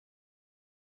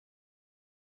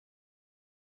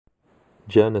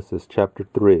Genesis chapter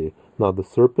 3. Now the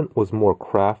serpent was more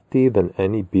crafty than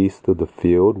any beast of the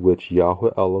field which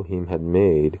Yahweh Elohim had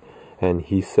made. And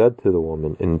he said to the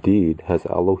woman, Indeed, has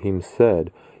Elohim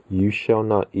said, You shall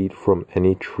not eat from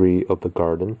any tree of the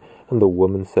garden? And the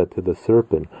woman said to the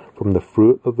serpent, From the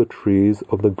fruit of the trees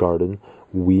of the garden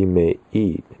we may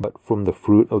eat. But from the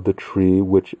fruit of the tree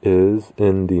which is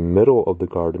in the middle of the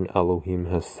garden Elohim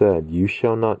has said, You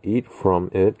shall not eat from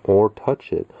it or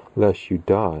touch it, lest you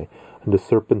die. And the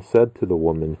serpent said to the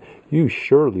woman, You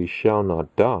surely shall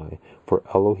not die, for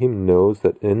Elohim knows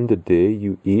that in the day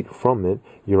you eat from it,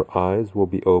 your eyes will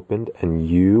be opened, and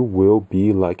you will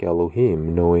be like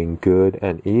Elohim, knowing good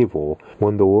and evil.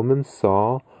 When the woman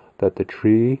saw that the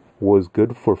tree was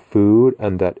good for food,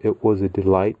 and that it was a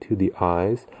delight to the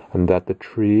eyes, and that the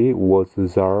tree was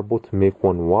desirable to make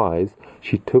one wise,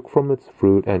 she took from its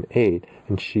fruit and ate,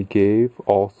 and she gave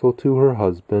also to her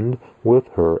husband with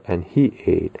her, and he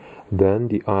ate. Then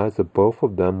the eyes of both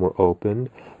of them were opened,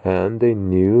 and they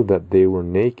knew that they were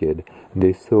naked, and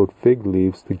they sewed fig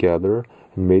leaves together,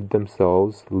 and made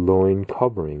themselves loin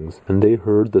coverings. And they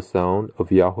heard the sound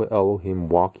of Yahweh Elohim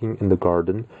walking in the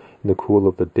garden in the cool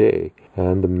of the day.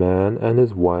 And the man and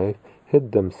his wife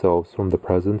hid themselves from the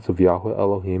presence of Yahweh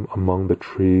Elohim among the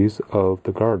trees of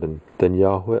the garden. Then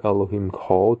Yahweh Elohim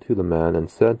called to the man and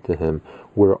said to him,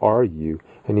 Where are you?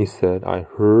 And he said, I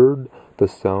heard the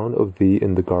sound of thee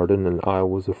in the garden, and I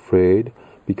was afraid,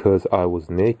 because I was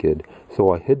naked,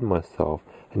 so I hid myself.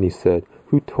 And he said,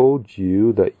 Who told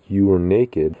you that you were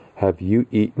naked? Have you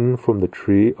eaten from the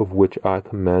tree of which I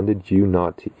commanded you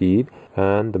not to eat?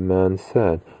 And the man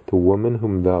said, The woman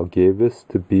whom thou gavest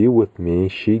to be with me,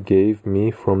 she gave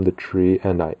me from the tree,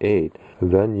 and I ate.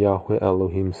 Then Yahweh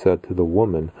Elohim said to the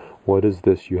woman, What is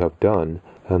this you have done?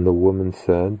 And the woman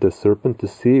said, The serpent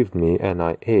deceived me, and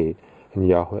I ate. And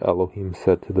Yahweh Elohim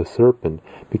said to the serpent,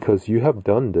 Because you have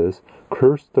done this,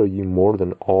 cursed are you more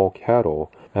than all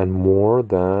cattle, and more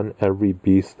than every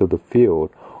beast of the field.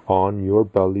 On your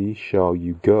belly shall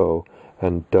you go,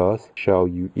 and dust shall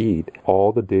you eat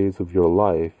all the days of your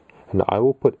life. And I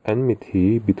will put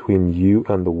enmity between you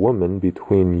and the woman,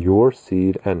 between your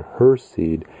seed and her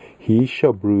seed. He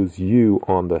shall bruise you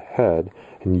on the head,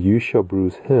 and you shall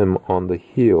bruise him on the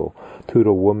heel. To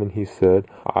the woman he said,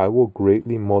 I will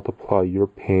greatly multiply your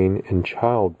pain in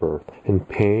childbirth. In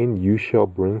pain you shall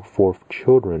bring forth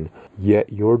children,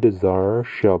 yet your desire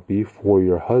shall be for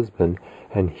your husband,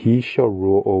 and he shall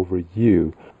rule over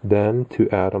you. Then to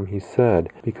Adam he said,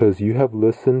 Because you have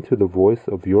listened to the voice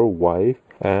of your wife,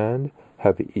 and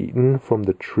have eaten from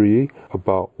the tree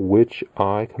about which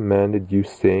I commanded you,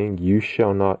 saying, You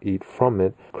shall not eat from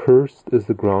it. Cursed is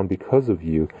the ground because of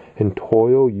you. In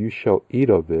toil you shall eat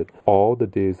of it all the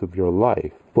days of your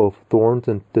life. Both thorns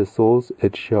and thistles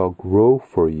it shall grow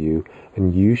for you,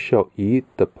 and you shall eat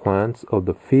the plants of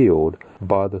the field.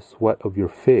 By the sweat of your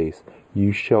face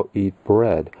you shall eat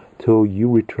bread, till you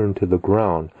return to the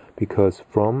ground, because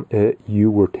from it you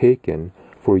were taken.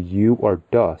 For you are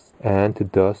dust, and to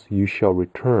dust you shall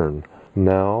return.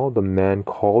 Now the man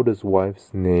called his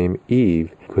wife's name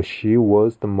Eve, because she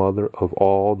was the mother of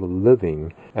all the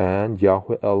living. And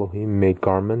Yahweh Elohim made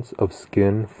garments of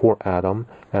skin for Adam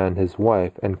and his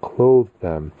wife, and clothed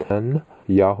them. Then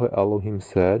Yahweh Elohim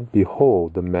said,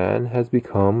 Behold, the man has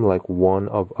become like one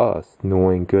of us,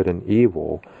 knowing good and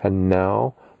evil. And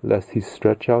now lest he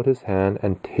stretch out his hand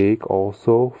and take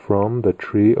also from the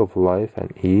tree of life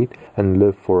and eat and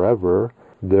live forever.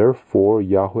 Therefore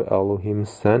Yahweh Elohim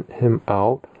sent him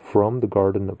out from the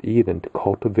Garden of Eden to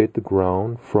cultivate the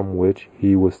ground from which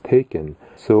he was taken.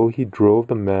 So he drove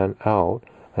the man out,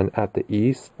 and at the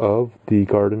east of the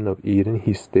Garden of Eden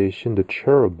he stationed the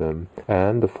cherubim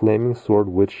and the flaming sword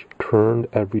which turned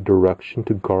every direction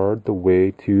to guard the way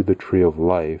to the tree of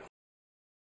life.